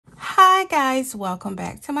Hi guys, welcome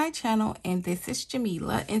back to my channel, and this is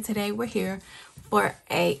Jamila, and today we're here for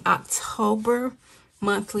a October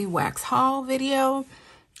monthly wax haul video.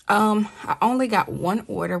 I only got one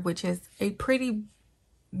order, which is a pretty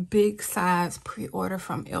big size pre-order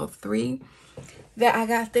from L3 that I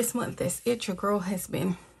got this month. That's it. Your girl has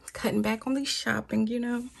been cutting back on the shopping, you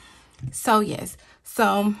know. So yes,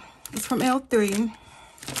 so it's from L3.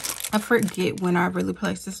 I forget when I really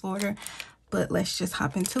placed this order, but let's just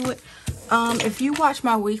hop into it. If you watch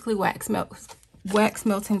my weekly wax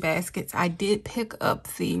melting baskets, I did pick up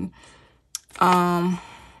the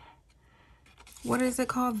what is it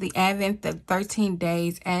called, the Advent, the 13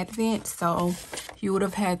 days Advent. So you would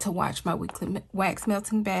have had to watch my weekly wax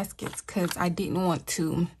melting baskets, because I didn't want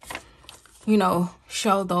to, you know,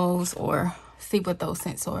 show those or see what those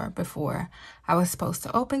scents are before I was supposed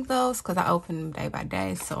to open those, because I open them day by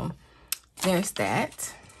day. So there's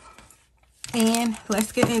that. And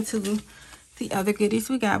let's get into the other goodies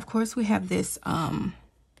we got. Of course, we have this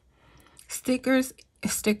sticker.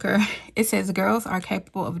 It says, girls are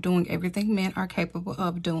capable of doing everything men are capable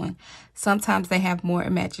of doing. Sometimes they have more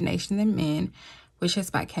imagination than men, which is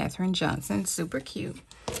by Katherine Johnson. Super cute.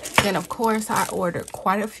 Then, of course, I ordered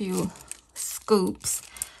quite a few scoops.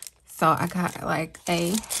 So I got like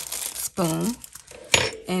a spoon.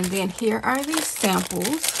 And then here are these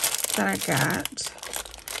samples that I got.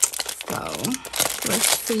 So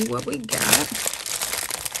let's see what we got.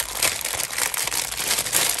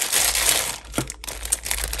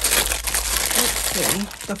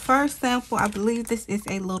 The first sample, I believe this is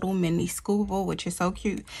a little mini scoopable, which is so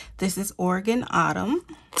cute. This is Oregon Autumn.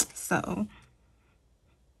 So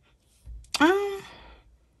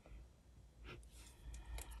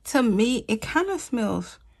to me, it kind of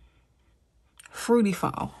smells fruity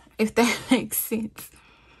fall, if that makes sense.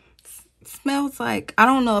 It smells like, I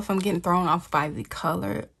don't know if I'm getting thrown off by the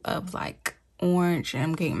color of like orange and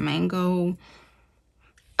I'm getting mango.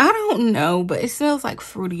 I don't know, but it smells like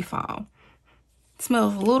fruity fall. It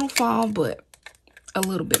smells a little fall, but a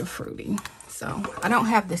little bit of fruity. So I don't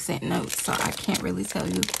have the scent notes, so I can't really tell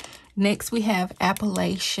you. Next, we have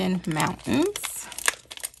Appalachian Mountains.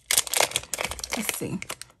 Let's see.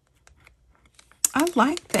 I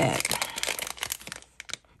like that.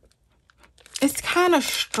 It's kind of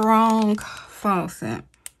strong fall scent.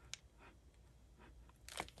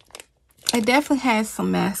 It definitely has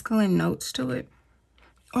some masculine notes to it.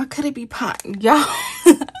 Or could it be pot? Y'all,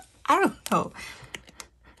 I don't know.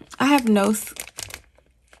 I have no,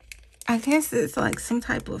 I guess it's like some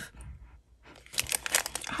type of,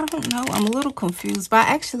 I don't know. I'm a little confused, but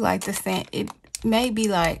I actually like the scent. It may be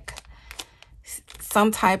like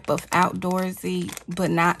some type of outdoorsy,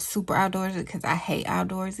 but not super outdoorsy, because I hate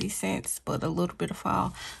outdoorsy scents, but a little bit of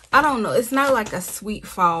fall. I don't know. It's not like a sweet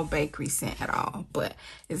fall bakery scent at all, but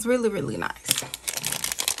it's really, really nice.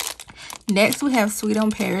 Next, we have Sweet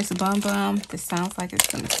on Paris Bum Bum. This sounds like it's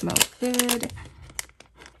going to smell good.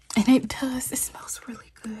 And it does. It smells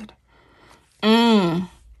really good.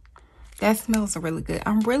 That smells really good.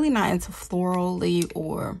 I'm really not into florally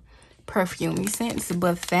or perfumey scents,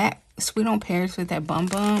 but that Sweet on Paris with that Bum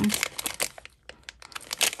Bum,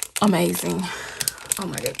 amazing. Oh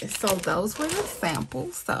my goodness. So those were the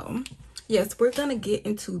samples. So yes, we're going to get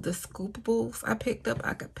into the scoopables I picked up.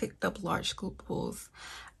 I picked up large scoopables.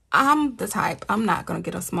 I'm the type, I'm not going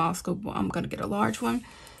to get a small scoopable. I'm going to get a large one.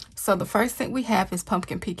 So the first thing we have is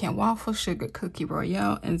pumpkin pecan waffle, sugar cookie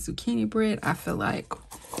royale, and zucchini bread. I feel like,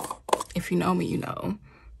 if you know me, you know.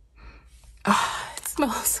 It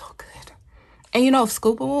smells so good. And you know,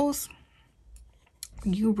 scoopables,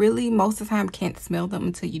 you really, most of the time, can't smell them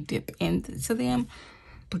until you dip into them.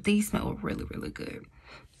 But these smell really, really good.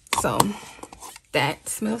 So that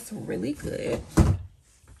smells really good.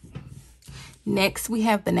 Next, we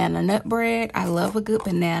have banana nut bread. I love a good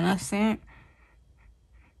banana scent.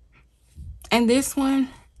 And this one,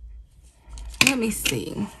 let me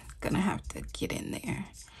see. Gonna have to get in there.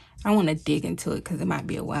 I want to dig into it because it might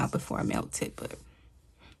be a while before I melt it, but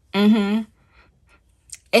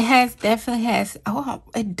it definitely has, oh,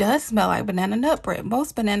 it does smell like banana nut bread.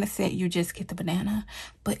 Most banana scent, you just get the banana,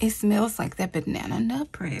 but it smells like that banana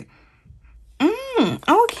nut bread.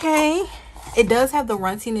 Okay. It does have the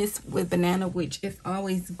runciness with banana, which is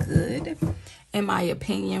always good, in my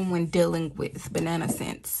opinion, when dealing with banana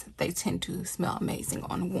scents. They tend to smell amazing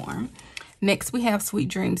on warm. Next, we have Sweet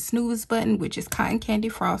Dream Snooze Button, which is cotton candy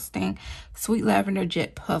frosting, sweet lavender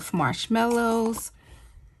jet puff marshmallows.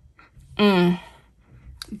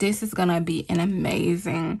 This is going to be an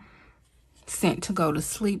amazing scent to go to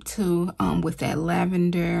sleep to, with that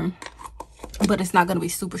lavender. But it's not going to be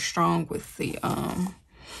super strong with the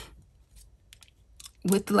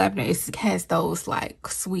with the lavender, it has those like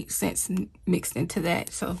sweet scents mixed into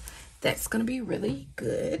that. So that's going to be really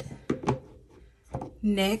good.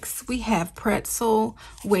 Next, we have pretzel,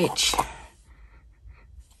 which,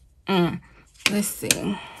 let's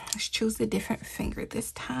see. Let's choose a different finger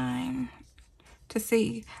this time to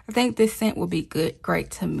see. I think this scent will be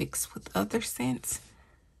great to mix with other scents.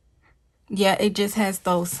 Yeah, it just has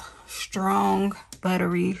those strong,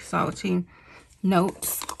 buttery, salty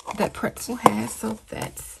notes that pretzel has. So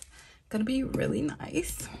that's going to be really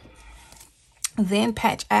nice. Then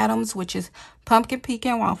Patch Adams, which is pumpkin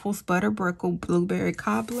pecan waffles, butter brickle, blueberry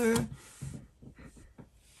cobbler.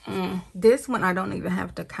 This one I don't even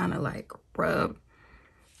have to kind of like rub.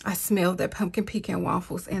 I smell that pumpkin pecan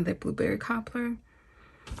waffles and that blueberry cobbler.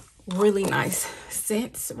 Really nice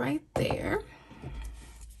scents right there.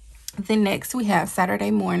 Then next we have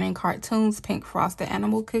Saturday Morning Cartoons Pink Frosted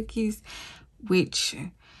Animal Cookies, which,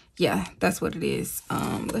 yeah, that's what it is.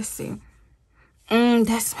 Let's see.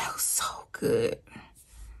 That smells so good.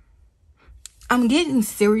 I'm getting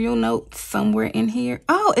cereal notes somewhere in here.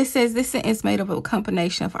 Oh, it says this is made up of a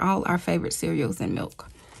combination of all our favorite cereals and milk.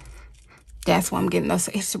 That's why I'm getting those.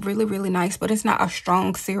 It's really, really nice, but it's not a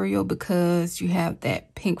strong cereal because you have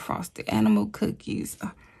that pink frosted animal cookies.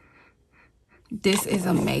 This is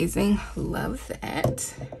amazing. Love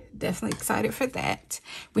that. Definitely excited for that.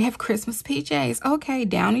 We have Christmas PJs. Okay,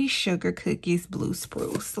 Downy Sugar Cookies, Blue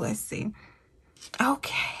Spruce. Let's see.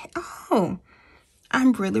 Okay. Oh,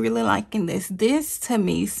 I'm really, really liking this. This, to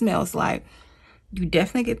me, smells like you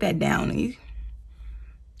definitely get that Downy.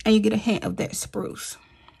 And you get a hint of that spruce,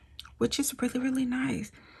 which is really, really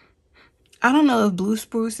nice. I don't know if Blue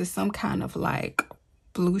Spruce is some kind of like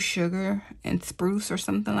blue sugar and spruce or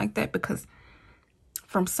something like that, because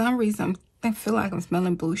from some reason I feel like I'm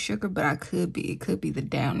smelling blue sugar, but it could be the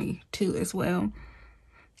Downy too as well.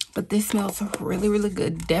 But this smells really, really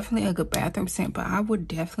good. Definitely a good bathroom scent, but I would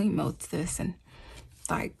definitely melt this in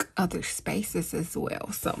like other spaces as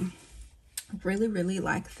well. So really, really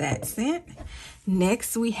like that scent.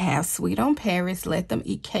 Next, we have Sweet on Paris, Let Them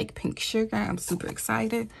Eat Cake, Pink Sugar. I'm super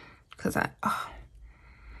excited because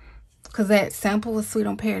that sample was Sweet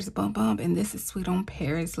on Paris, Bum Bum, and this is Sweet on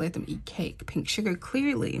Paris, Let Them Eat Cake, Pink Sugar.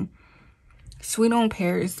 Clearly, Sweet on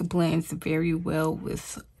Paris blends very well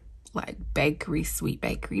with like sweet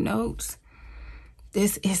bakery notes.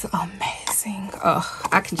 This is amazing. Oh,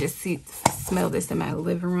 I can just smell this in my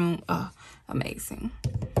living room. Oh, amazing.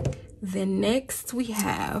 The next we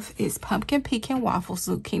have is Pumpkin Pecan Waffles,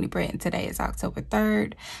 Zucchini Bread, and today is October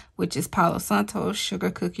 3rd, which is Palo Santo, Sugar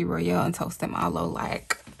Cookie Royale, and Toasted Mallow.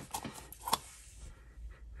 Like,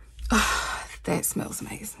 oh, that smells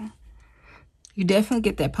amazing. You definitely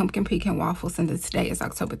get that pumpkin pecan waffles, and today is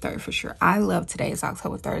October 3rd for sure. I love Today is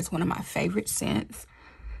October 3rd. It's one of my favorite scents.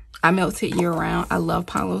 I melt it year round. I love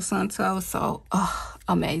Palo Santo, so oh,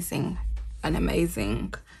 amazing. An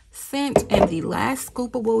amazing scent. And the last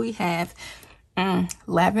scoop of what we have,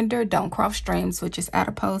 Lavender Don't Cross Streams, which is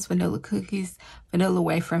adipose, vanilla cookies, vanilla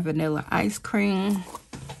wafer, and vanilla ice cream.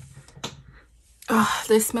 Oh,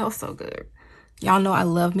 this smells so good. Y'all know I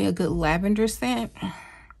love me a good lavender scent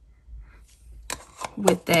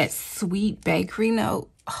with that sweet bakery note.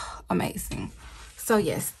 Oh, amazing. So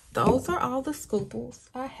yes, those are all the scooples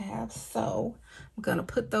I have. So I'm gonna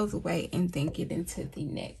put those away and then get into the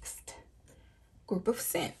next group of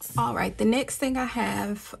scents. All right, the next thing I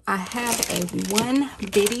have a one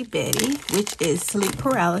bitty Betty, which is Sleep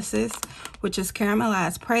Paralysis, which is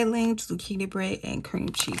caramelized praline, zucchini bread, and cream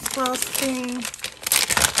cheese frosting.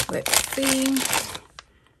 Let's see.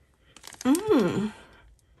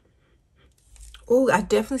 Oh, I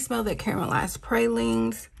definitely smell that caramelized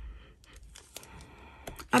pralines.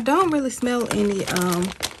 I don't really smell any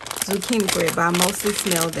zucchini bread, but I mostly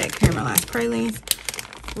smell that caramelized pralines.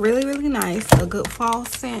 Really, really nice. A good fall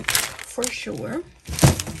scent for sure.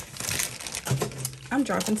 I'm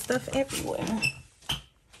dropping stuff everywhere.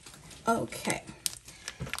 Okay.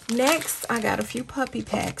 Next, I got a few puppy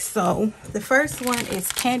packs. So the first one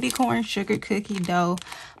is candy corn sugar cookie dough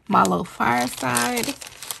mallow fireside.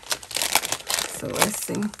 So let's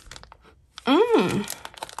see.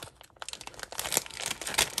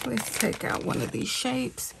 Let's take out one of these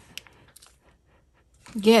shapes.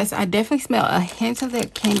 Yes, I definitely smell a hint of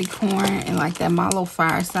that candy corn and like that mallow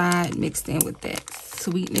fireside mixed in with that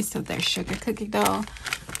sweetness of their sugar cookie dough.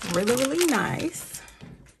 Really, really nice.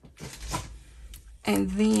 And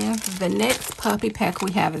then the next puppy pack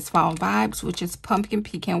we have is Fall Vibes, which is pumpkin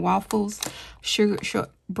pecan waffles, sugar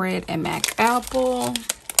shortbread, and mac apple.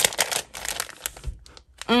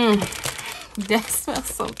 That smells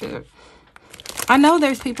so good. I know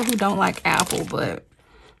there's people who don't like apple, but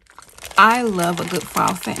I love a good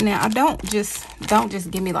fall scent. Now, don't just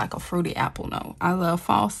give me like a fruity apple. No, I love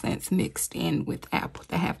fall scents mixed in with apple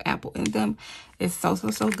that have apple in them. It's so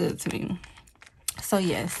good to me. So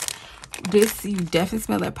yes, this, you definitely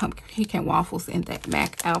smell that pumpkin pecan waffles and that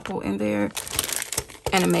Mac apple in there.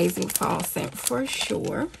 An amazing fall scent for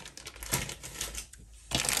sure.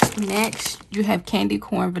 Next, you have candy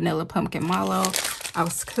corn vanilla pumpkin mallow. I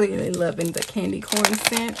was clearly loving the candy corn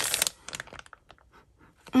scents.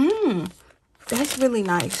 That's really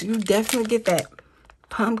nice. You definitely get that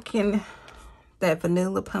pumpkin, that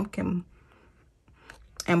vanilla pumpkin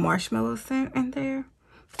and marshmallow scent in there.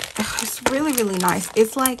 It's really nice.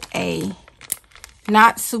 It's like a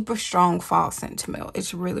not super strong fall scent to smell.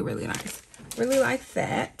 It's really nice. Really like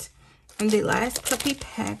that. And the last puppy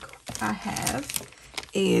pack I have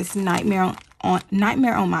is Nightmare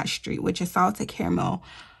on My Street, which is salted caramel,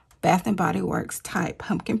 Bath and Body Works type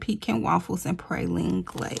pumpkin pecan waffles and praline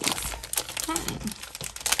glaze.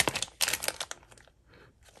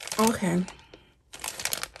 Okay.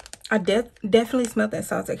 I definitely smell that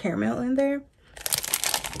salted caramel in there.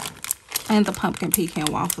 And the pumpkin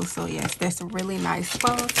pecan waffles. So yes, that's a really nice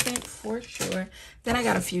fall scent for sure. Then I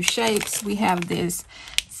got a few shapes. We have this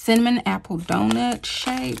cinnamon apple donut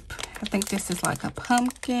shape. I think this is like a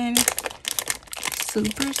pumpkin.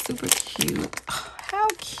 Super cute. Oh, how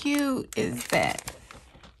cute is that?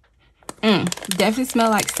 Definitely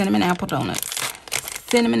smell like cinnamon apple donuts.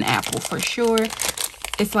 Cinnamon apple for sure.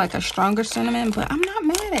 It's like a stronger cinnamon, but I'm not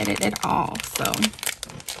mad at it at all. So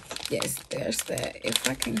yes, there's that. If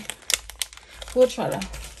I can, we'll try to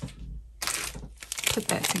put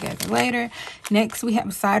that together later. Next, we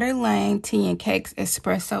have Cider Lane Tea and Cakes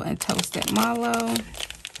Espresso and Toasted Mallow.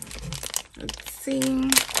 Let's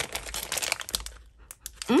see.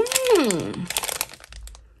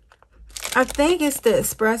 I think it's the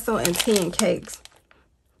espresso and tea and cakes.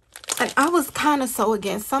 And I was kind of so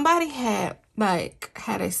against. Somebody had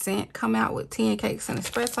a scent come out with tea and cakes and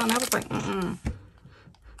espresso, and I was like,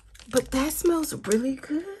 But that smells really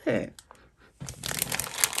good.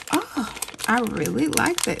 Oh, I really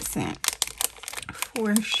like that scent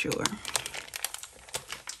for sure.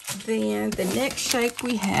 Then the next shake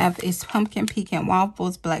we have is pumpkin pecan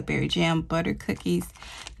waffles, blackberry jam, butter cookies,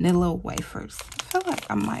 vanilla wafers. I feel like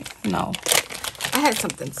I might, no, I had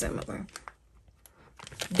something similar.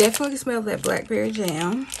 Definitely smell that blackberry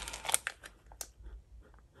jam.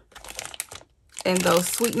 And those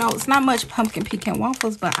sweet notes. Not much pumpkin pecan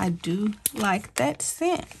waffles, but I do like that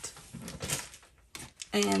scent.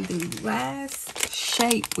 And the last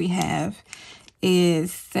shape we have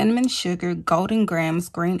is cinnamon sugar, golden grams,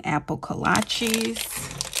 green apple kolaches.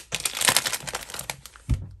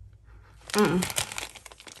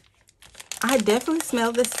 I definitely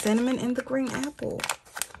smell the cinnamon and the green apple.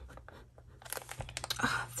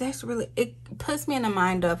 Oh, that's really, it puts me in the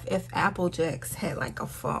mind of if Apple Jacks had like a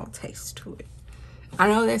fall taste to it. I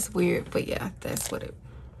know that's weird, but yeah, that's what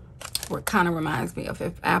kind of reminds me of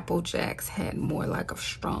if Apple Jacks had more like a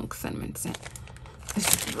strong cinnamon scent.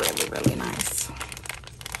 It's really nice.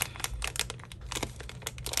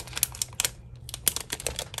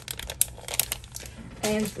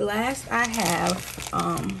 And last, I have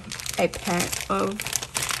a pack of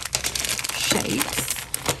shapes,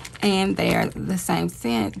 and they are the same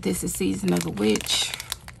scent. This is Season of the Witch.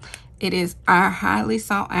 It is our highly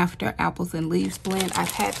sought after apples and leaves blend. I've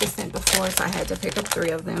had this scent before, so I had to pick up 3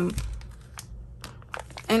 of them.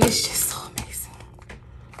 And it's just so amazing.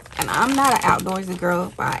 And I'm not an outdoorsy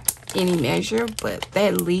girl by any measure, but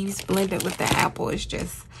that leaves blended with the apple is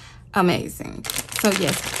just amazing. So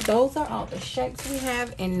yes, those are all the shapes we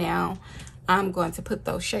have. And now I'm going to put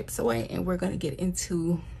those shapes away, and we're going to get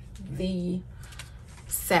into the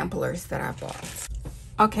samplers that I bought.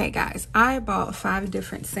 Okay guys, I bought 5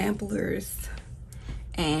 different samplers,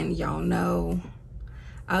 and y'all know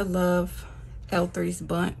I love L3's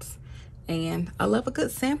bunts, and I love a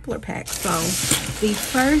good sampler pack. So the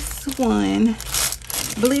first one,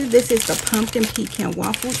 I believe this is the pumpkin pecan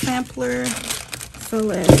waffle sampler. So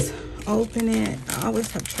let's open it. I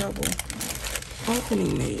always have trouble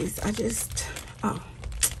opening these. Oh,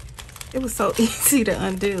 it was so easy to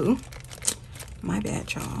undo. My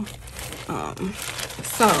bad, y'all.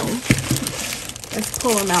 So let's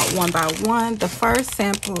pull them out one by one. The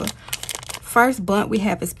first bunt we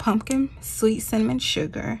have is pumpkin sweet cinnamon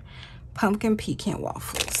sugar, pumpkin pecan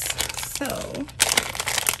waffles. So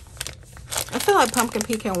I feel like pumpkin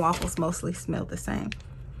pecan waffles mostly smell the same.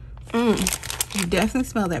 You definitely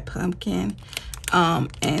smell that pumpkin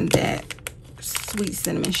and that sweet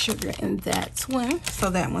cinnamon sugar in that one. So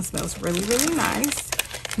that one smells really nice.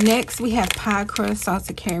 Next, we have pie crust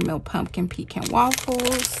salted caramel pumpkin pecan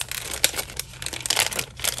waffles.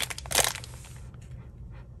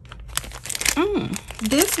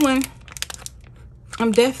 This one,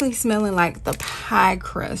 I'm definitely smelling like the pie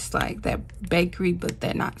crust, like that bakery, but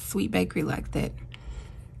that not sweet bakery, like that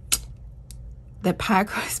pie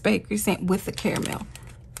crust bakery scent with the caramel.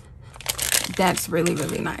 That's really,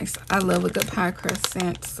 really nice. I love a good pie crust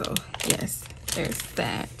scent, so yes, there's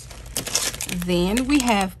that. Then we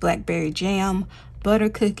have blackberry jam, butter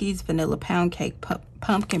cookies, vanilla pound cake,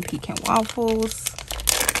 pumpkin pecan waffles.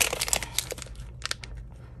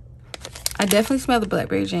 I definitely smell the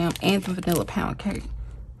blackberry jam and the vanilla pound cake.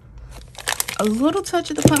 A little touch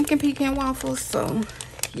of the pumpkin pecan waffles, so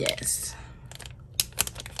yes.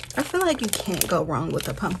 I feel like you can't go wrong with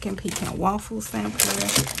a pumpkin pecan waffle sampler.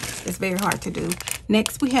 It's very hard to do.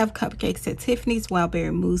 Next, we have cupcakes at Tiffany's,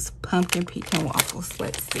 wildberry mousse, pumpkin pecan waffles.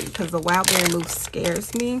 Let's see, because the wildberry mousse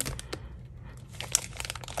scares me.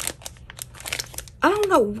 I don't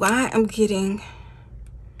know why I'm getting...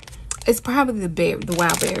 It's probably the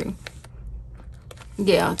wildberry.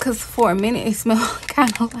 Yeah, because for a minute, it smelled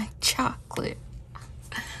kind of like chocolate.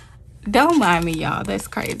 Don't mind me, y'all. That's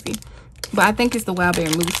crazy. But I think it's the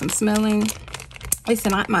wildberry mousse I'm smelling. It's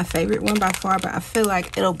not my favorite one by far, but I feel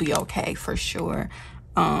like it'll be okay for sure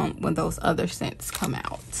when those other scents come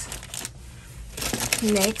out.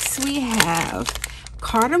 Next, we have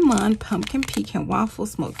cardamom pumpkin pecan waffle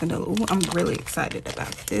smoked vanilla. Ooh, I'm really excited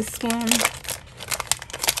about this one.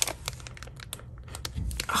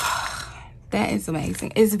 Oh, that is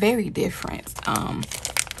amazing. It's very different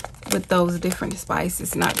with those different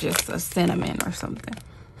spices, not just a cinnamon or something.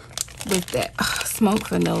 With that smoked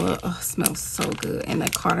vanilla, smells so good, and the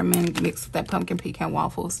cardamom mixed with that pumpkin pecan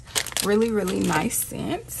waffles, really, really nice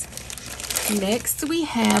scent. Next, we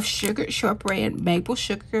have sugared shortbread, maple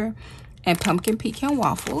sugar, and pumpkin pecan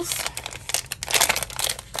waffles.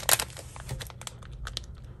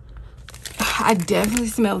 I definitely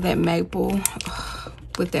smell that maple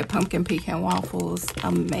with that pumpkin pecan waffles.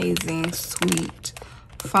 Amazing, sweet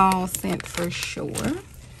fall scent for sure.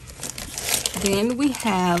 Then we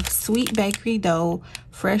have sweet bakery dough,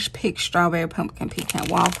 fresh picked strawberry pumpkin pecan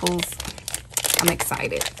waffles. I'm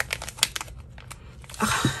excited.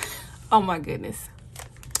 Oh my goodness.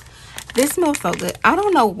 This smells so good. I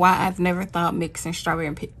don't know why I've never thought mixing strawberry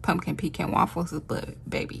and pumpkin pecan waffles, but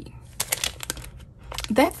baby,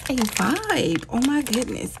 that's a vibe. Oh my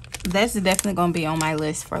goodness. That's definitely going to be on my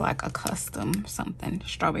list for like a custom something.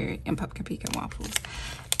 Strawberry and pumpkin pecan waffles.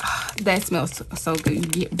 That smells so good. You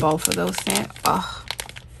get both of those scents. Oh,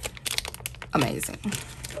 amazing.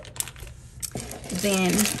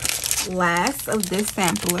 Then last of this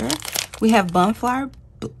sampler, we have Bonfire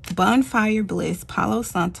Bliss, Palo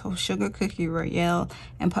Santo, Sugar Cookie Royale,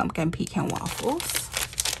 and Pumpkin Pecan Waffles.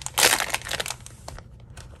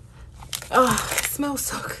 Oh, it smells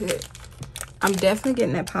so good. I'm definitely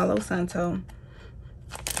getting that Palo Santo.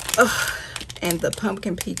 Oh, and the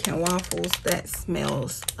pumpkin pecan waffles, that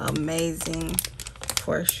smells amazing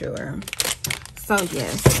for sure. So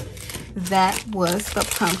yes, that was the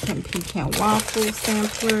pumpkin pecan waffle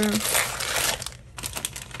sampler.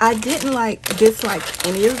 I didn't dislike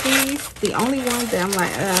any of these. The only one that I'm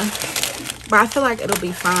like, but I feel like it'll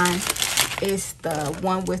be fine, is the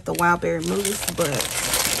one with the wildberry mousse.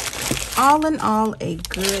 But all in all, a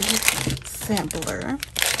good sampler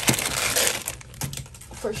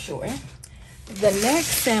for sure. The next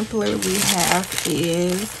sampler we have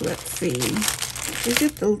is, let's see, is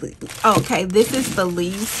it the, okay, this is the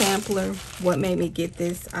leaf sampler. What made me get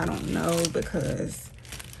this, I don't know, because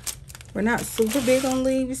we're not super big on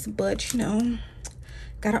leaves, but you know,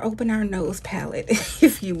 gotta open our nose palette,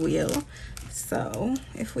 if you will. So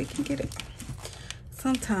if we can get it,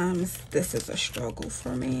 sometimes this is a struggle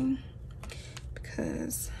for me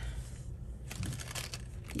because,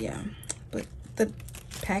 yeah, but the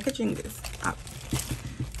packaging is out.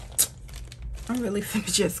 I'm really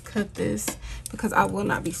finna just cut this because I will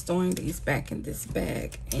not be storing these back in this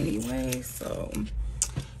bag anyway. So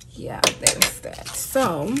yeah, there's that.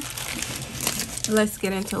 So let's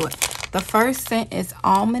get into it. The first scent is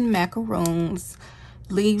almond macaroons,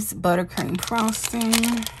 leaves buttercream frosting.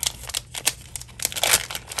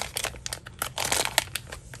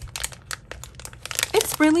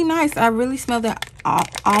 It's really nice. I really smell that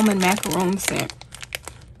almond macaroon scent.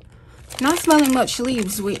 Not smelling much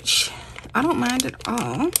leaves, which I don't mind at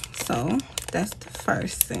all. So that's the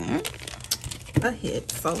first scent. A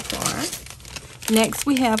hit so far. Next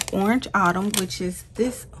we have Orange Autumn, which is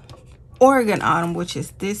this Oregon Autumn, which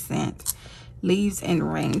is this scent. Leaves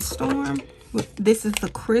and Rainstorm. This is the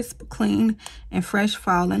crisp, clean, and fresh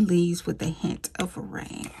fallen leaves with a hint of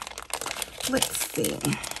rain. Let's see.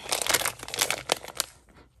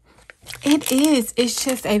 It is. It's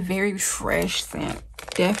just a very fresh scent.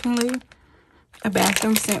 Definitely a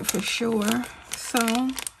bathroom scent for sure. So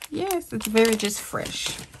yes, it's very just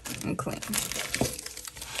fresh and clean.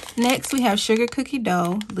 Next, we have Sugar Cookie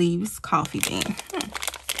Dough Leaves Coffee Bean.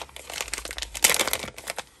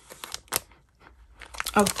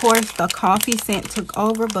 Of course, the coffee scent took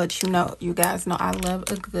over, but you guys know I love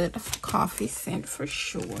a good coffee scent for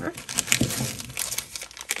sure.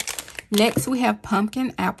 Next, we have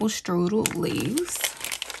Pumpkin Apple Strudel Leaves.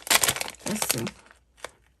 Let's see.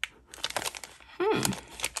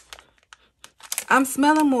 I'm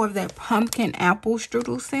smelling more of that pumpkin apple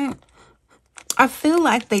strudel scent. I feel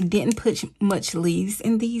like they didn't put much leaves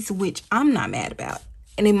in these, which I'm not mad about.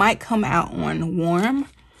 And it might come out on warm.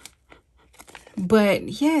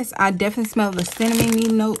 But yes, I definitely smell the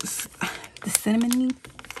cinnamon notes. The cinnamon?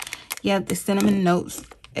 Yeah, the cinnamon notes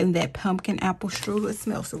and that pumpkin apple strudel. It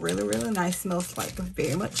smells really, really nice. Smells like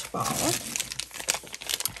very much fall.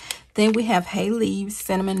 Then we have Hay Leaves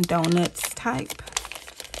Cinnamon Donuts type.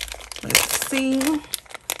 Let's see.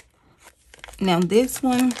 Now this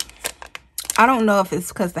one, I don't know if it's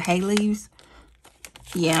because the hay leaves.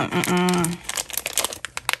 Yeah, I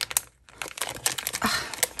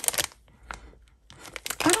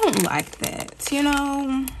don't like that. You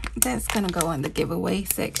know, that's going to go in the giveaway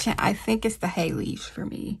section. I think it's the hay leaves for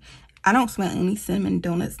me. I don't smell any cinnamon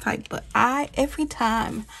donuts type, but every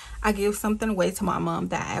time I give something away to my mom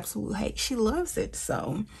that I absolutely hate, she loves it.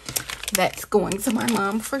 So that's going to my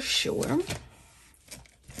mom for sure.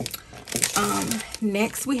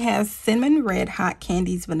 Next we have Cinnamon Red Hot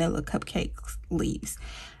Candies Vanilla Cupcakes Leaves.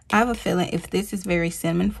 I have a feeling if this is very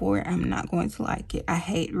cinnamon forward, I'm not going to like it. I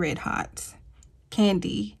hate red hot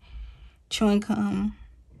candy chewing gum.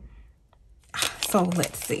 So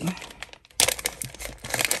let's see.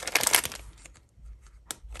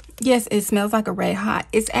 Yes, it smells like a red hot.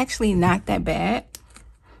 It's actually not that bad.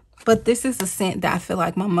 But this is a scent that I feel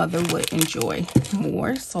like my mother would enjoy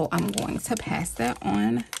more. So I'm going to pass that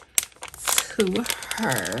on to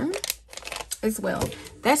her as well.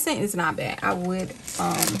 That scent is not bad. I would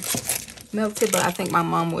melt it, but I think my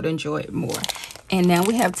mom would enjoy it more. And now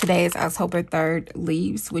we have today's October 3rd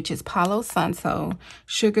leaves, which is Palo Santo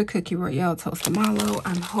Sugar Cookie Royale Toasted Mallow.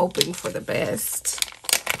 I'm hoping for the best.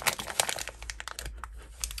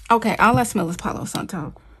 Okay, all I smell is Palo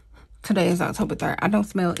Santo. Today is October 3rd. I don't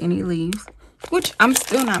smell any leaves, which I'm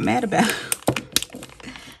still not mad about.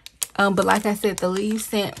 But like I said, the leaf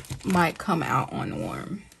scent might come out on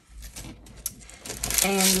warm.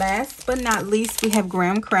 And last but not least, we have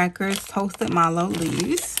Graham Crackers Toasted Mallow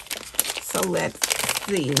Leaves. So let's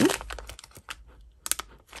see.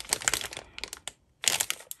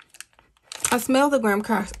 I smell the Graham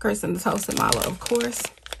Crackers and the Toasted Mallow, of course.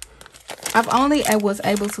 I was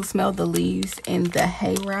able to smell the leaves in the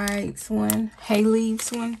hay leaves one.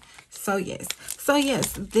 So yes,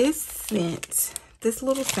 this scent, this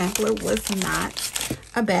little sampler was not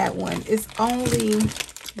a bad one. It's only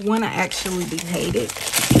one I actually hated,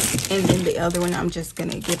 and then the other one I'm just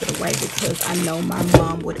gonna give it away because I know my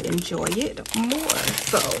mom would enjoy it more.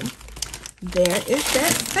 So there is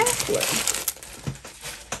that sampler.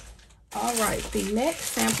 All right, the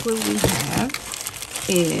next sampler we have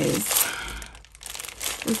is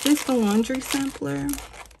this the laundry sampler?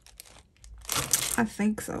 I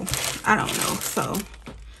think so. I don't know. So I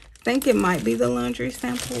think it might be the laundry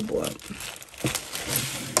sample, but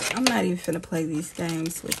I'm not even finna play these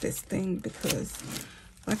games with this thing because,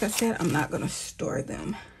 like I said, I'm not gonna store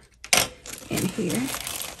them in here.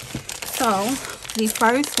 So the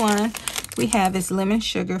first one we have is Lemon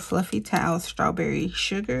Sugar Fluffy Towel Strawberry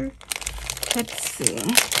Sugar. Let's see.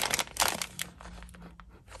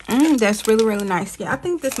 That's really, really nice. Yeah, I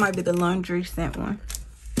think this might be the laundry scent one.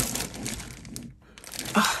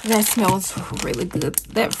 Oh, that smells really good.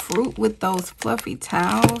 That fruit with those fluffy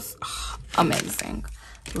towels, oh, amazing.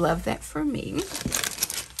 Love that for me.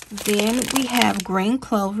 Then we have Green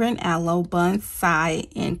Clover and Aloe Bonsai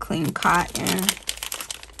and Clean Cotton.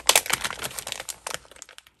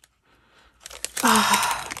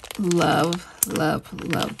 Oh, love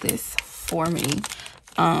this for me.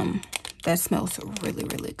 That smells really,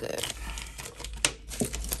 really good.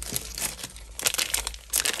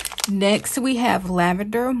 Next, we have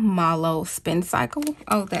Lavender Mallow Spin Cycle.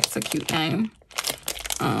 Oh, that's a cute name.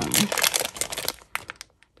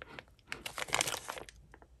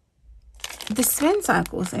 The spin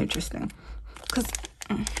cycle is interesting because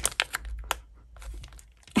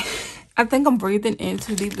I think I'm breathing in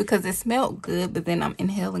too deep because it smelled good, but then I'm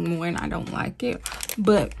inhaling more and I don't like it.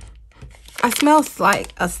 But I smell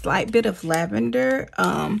a slight bit of lavender,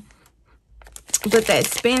 but that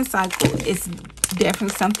spin cycle is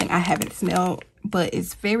definitely something I haven't smelled but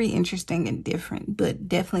it's very interesting and different, but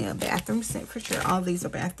definitely a bathroom scent for sure. All these are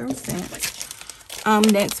bathroom scents.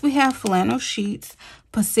 Next we have flannel sheets,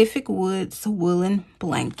 Pacific Woods woolen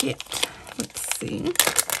blanket. Let's see.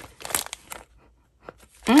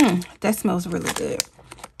 That smells really good.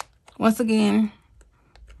 Once again,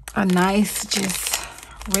 a nice, just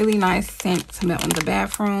really nice scent to smell in the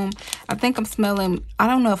bathroom. I think I'm smelling, I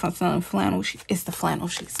don't know if I'm smelling flannel sheets. It's the flannel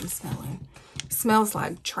sheets I'm smelling. It smells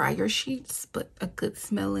like dryer sheets, but a good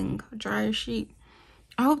smelling dryer sheet.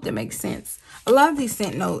 I hope that makes sense. A lot of these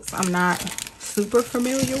scent notes I'm not super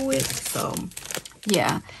familiar with, so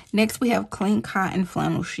yeah. Next we have clean cotton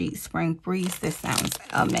flannel sheet spring breeze. This sounds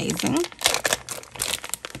amazing.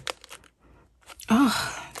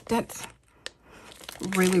 Oh, that's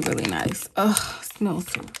really, really nice. Oh, smells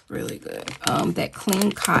really good. That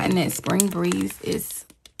clean cotton and spring breeze is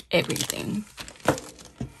everything.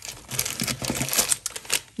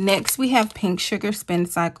 Next we have pink sugar spin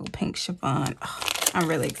cycle pink chiffon. Oh, I'm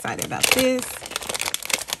really excited about this.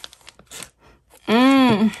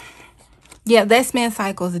 Yeah, that spin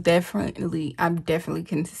cycle is definitely, I definitely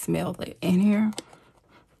can smell it in here.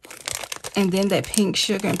 And then that pink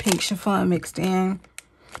sugar and pink chiffon mixed in.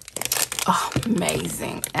 Oh,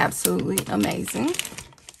 amazing. Absolutely amazing.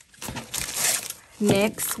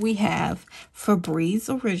 Next, we have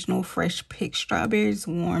Febreze Original Fresh Picked Strawberries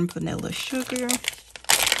Warm Vanilla Sugar.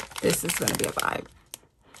 This is going to be a vibe.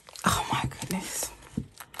 Oh, my goodness.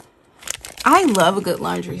 I love a good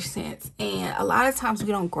laundry scent, and a lot of times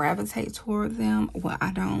we don't gravitate toward them. Well,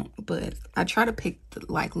 I don't, but I try to pick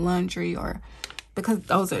like laundry, or because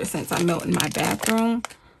those are the scents I melt in my bathroom.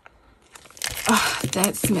 Oh,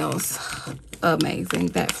 that smells amazing.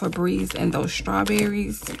 That Febreze and those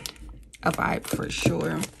strawberries, a vibe for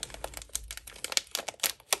sure.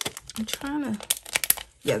 I'm trying to,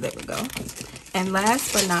 yeah, there we go. And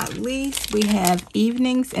last but not least, we have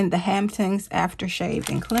Evenings in the Hamptons Aftershave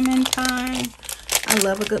and Clementine. I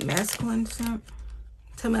love a good masculine scent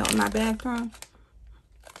to melt in my bathroom.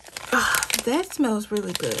 Oh, that smells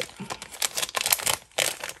really good.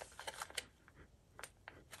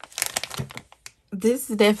 This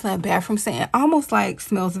is definitely a bathroom scent. It almost like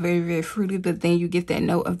smells very, very fruity, but then you get that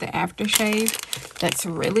note of the aftershave. That's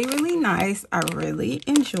really, really nice. I really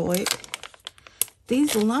enjoyed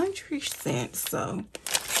these laundry scents. So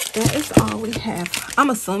that is all we have.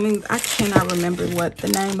 I'm assuming, I cannot remember what the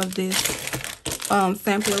name of this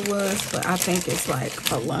sampler was, but I think it's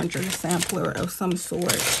like a laundry sampler of some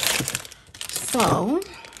sort. So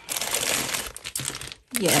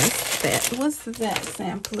yes, that was that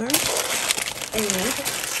sampler.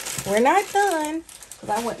 And we're not done, because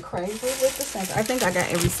I went crazy with the sampler. I think I got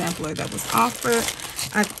every sampler that was offered.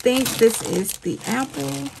 I think this is the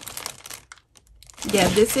apple. Yeah,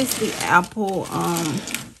 this is the apple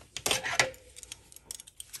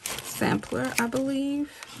sampler, I believe.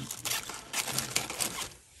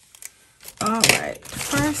 All right,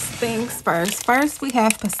 first things first. First, we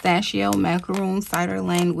have pistachio macaroon cider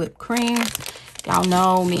lane whipped cream. Y'all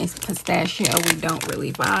know me and pistachio, we don't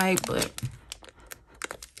really vibe, but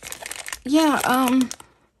yeah,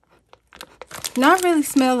 not really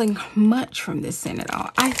smelling much from this scent at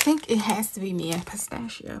all. I think it has to be me and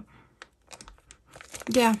pistachio.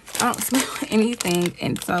 Yeah, I don't smell anything,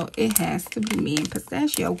 and so it has to be me and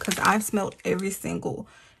pistachio, because I've smelled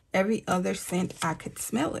every other scent I could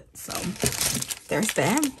smell it. So there's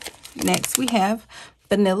that. Next we have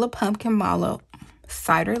vanilla pumpkin mallow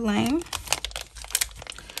cider lane.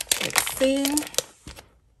 Let's see.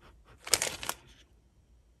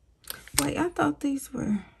 Wait, I thought these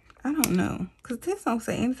were, I don't know, because this don't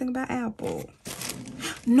say anything about apple.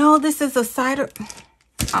 No, this is a cider.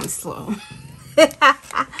 I'm slow.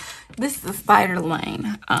 This is a cider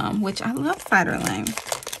lane, which I love cider lane.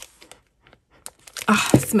 Oh,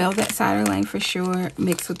 smell that cider lane for sure,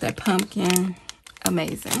 mixed with that pumpkin.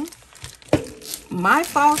 Amazing. My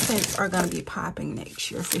fall scents are going to be popping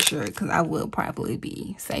next year for sure, because I will probably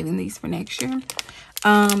be saving these for next year.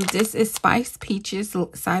 This is Spiced Peaches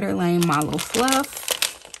Cider Lane Mallow Fluff.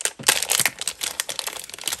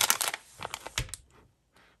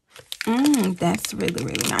 That's really,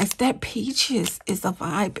 really nice. That peaches is a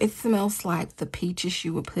vibe. It smells like the peaches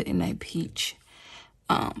you would put in a peach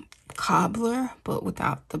cobbler, but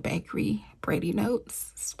without the bakery bready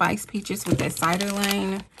notes. Spiced peaches with that cider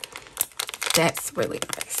lane. That's really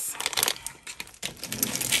nice.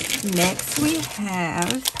 Next we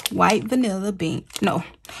have white vanilla bean, no,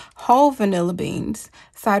 whole vanilla beans,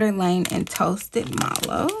 cider lane and toasted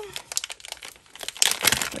mallow.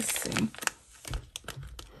 Let's see.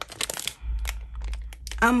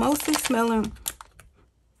 I'm mostly smelling,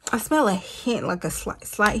 I smell a hint, like a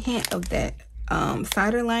slight hint of that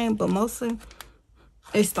Cider Lane, but mostly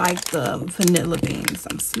it's like the vanilla beans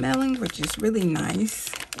I'm smelling, which is really nice.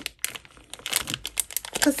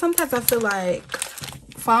 Because sometimes I feel like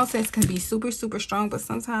fall scents can be super, super strong, but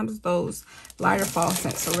sometimes those lighter fall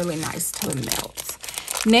scents are really nice to melt.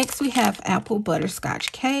 Next, we have apple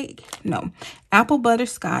butterscotch pound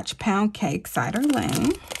cake Cider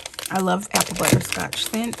Lane. I love apple butterscotch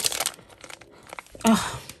scents.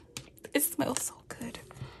 Oh, it smells so good.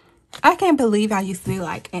 I can't believe I used to be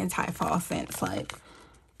like anti-fall scents. Like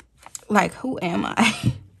who am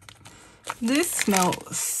I? This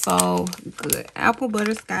smells so good. Apple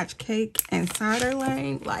butterscotch cake and Cider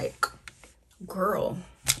Lane, like, girl,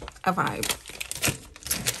 a vibe.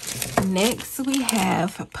 Next, we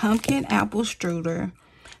have pumpkin apple strudel.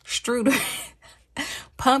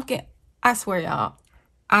 Pumpkin, I swear, y'all,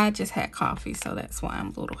 I just had coffee, so that's why I'm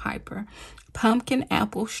a little hyper. Pumpkin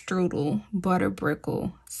apple strudel butter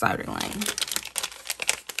brickle Cider Lane.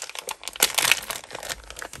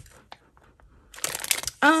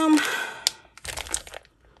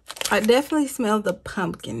 I definitely smell the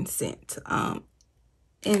pumpkin scent.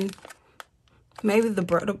 And maybe the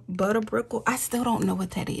butter brickle. I still don't know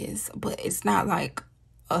what that is, but it's not like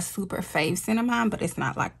a super fave scent of mine, but it's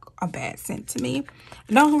not like a bad scent to me.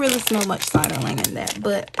 I don't really smell much Cider Lane in that,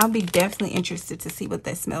 but I'll be definitely interested to see what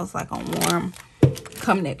that smells like on warm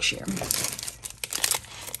come next year.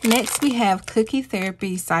 Next, we have Cookie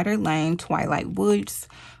Therapy Cider Lane Twilight Woods,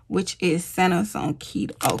 which is Santa's on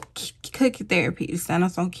keto. Oh, Cookie Therapy is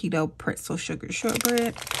Santa's on keto pretzel sugar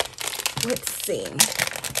shortbread. Let's see.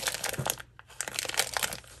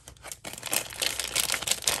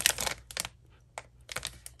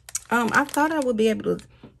 I thought I would be able to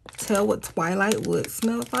tell what Twilight Wood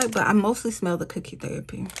smells like, but I mostly smell the Cookie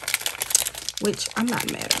Therapy, which I'm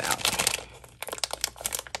not mad about.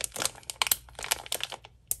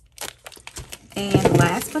 And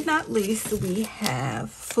last but not least, we have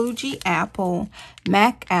Fuji Apple,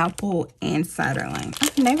 Mac Apple, and Cider Lane.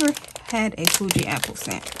 I've never had a Fuji Apple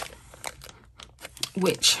scent,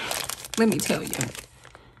 which, let me tell you,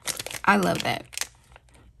 I love that.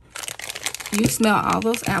 You smell all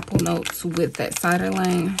those apple notes with that Cider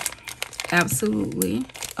Lane. Absolutely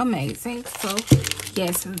amazing. So,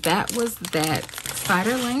 yes, that was that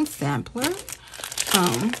Cider Lane sampler.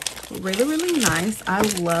 Really, really nice. I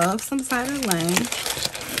love some Cider Lane.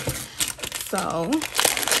 So,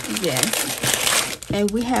 yes.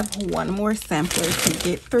 And we have one more sampler to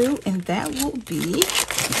get through, and that will be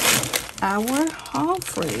our haul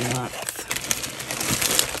for the month.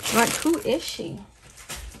 Like, who is she?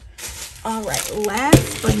 All right,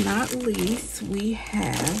 last but not least, we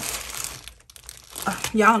have,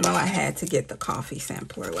 y'all know I had to get the coffee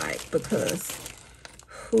sampler, like, because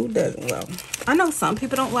who doesn't? Well, I know some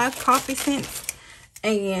people don't like coffee scents,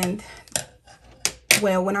 and,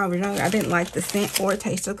 well, when I was younger, I didn't like the scent or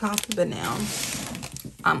taste of coffee, but now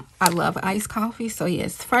I love iced coffee. So,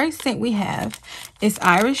 yes, first scent we have is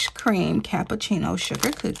Irish Cream Cappuccino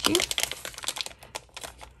Sugar Cookie.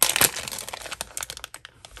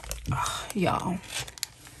 Oh, y'all,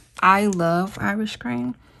 I love Irish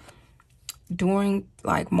cream. During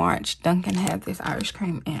like March, Duncan had this Irish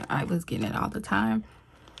cream and I was getting it all the time.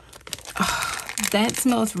 Oh, that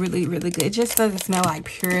smells really, really good. It just doesn't smell like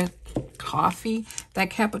pure coffee. That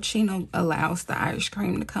cappuccino allows the Irish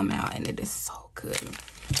cream to come out, and it is so good.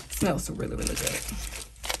 It smells really, really good.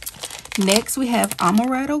 Next, we have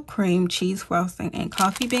amaretto cream cheese frosting and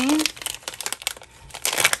coffee bean.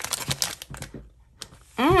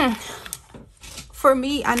 For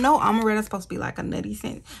me, I know amaretto is supposed to be like a nutty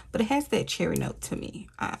scent, but it has that cherry note to me.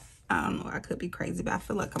 I don't know. I could be crazy, but I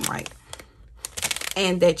feel like I'm right.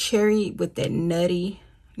 And that cherry with that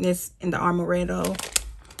nuttiness in the amaretto,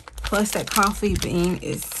 plus that coffee bean,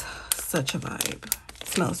 is such a vibe. It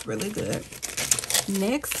smells really good.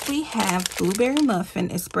 Next, we have blueberry muffin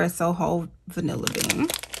espresso whole vanilla bean.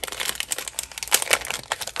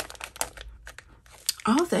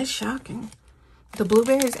 Oh, that's shocking. The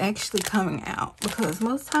blueberry is actually coming out, because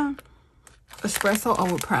most time espresso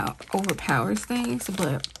overpowers things,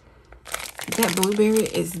 but that blueberry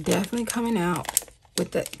is definitely coming out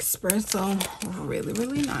with the espresso. Really,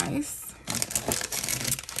 really nice.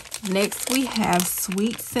 Next, we have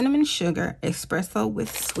sweet cinnamon sugar espresso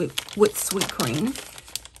with sweet cream.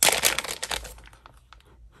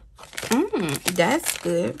 That's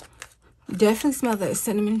good. Definitely smell that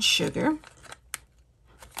cinnamon sugar.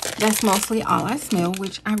 That's mostly all I smell,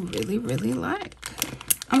 which I really, really like.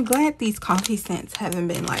 I'm glad these coffee scents haven't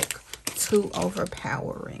been like too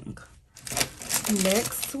overpowering.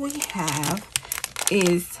 Next we have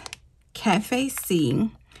is Cafe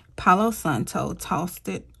C Palo Santo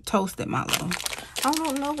toasted toasted mallow. I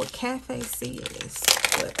don't know what Cafe C is,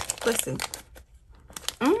 but listen.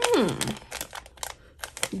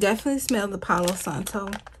 Definitely smell the Palo Santo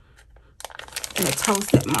and the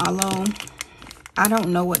toasted mallow. I don't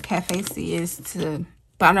know what Cafe C is,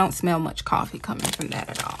 but I don't smell much coffee coming from that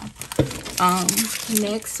at all.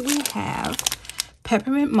 Next we have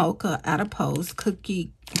peppermint mocha adipose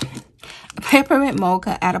cookie. Peppermint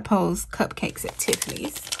mocha adipose cupcakes at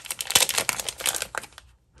Tiffany's.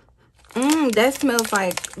 That smells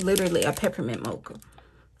like literally a peppermint mocha.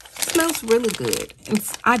 It smells really good.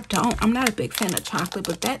 I'm not a big fan of chocolate,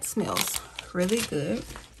 but that smells really good.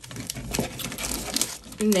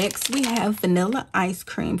 Next, we have vanilla ice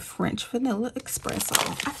cream French vanilla espresso.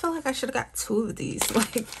 I feel like I should have got 2 of these.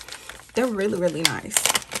 Like, they're really, really nice.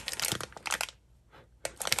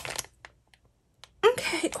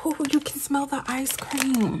 Okay. Oh, you can smell the ice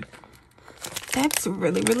cream. That's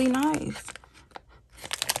really, really nice.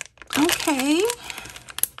 Okay.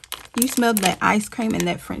 You smelled that ice cream and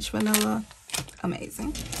that French vanilla.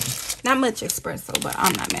 Amazing. Not much espresso, but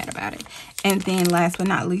I'm not mad about it. And then last but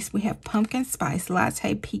not least, we have pumpkin spice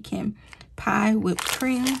latte pecan pie whipped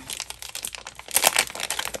cream.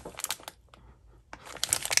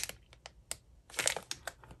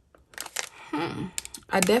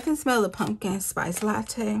 I definitely smell the pumpkin spice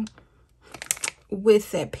latte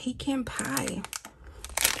with that pecan pie.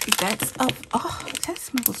 That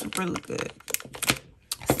smells really good.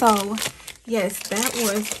 So yes, that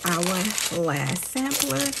was our last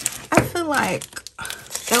sampler. I feel like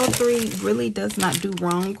L3 really does not do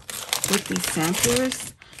wrong with these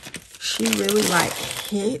samplers. She really like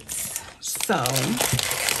hits. So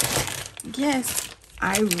yes,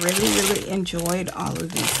 I really enjoyed all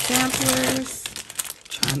of these samplers.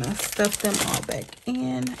 Trying to stuff them all back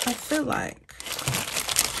in. I feel like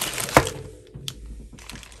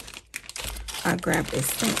I grabbed this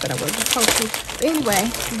thing that I wasn't supposed to. But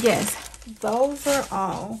anyway, yes, those are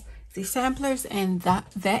all the samplers, and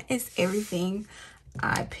that is everything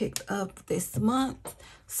I picked up this month.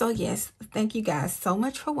 So yes, thank you guys so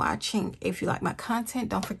much for watching. If you like my content,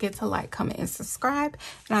 don't forget to like, comment, and subscribe,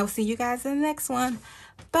 and I will see you guys in the next one.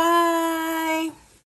 Bye.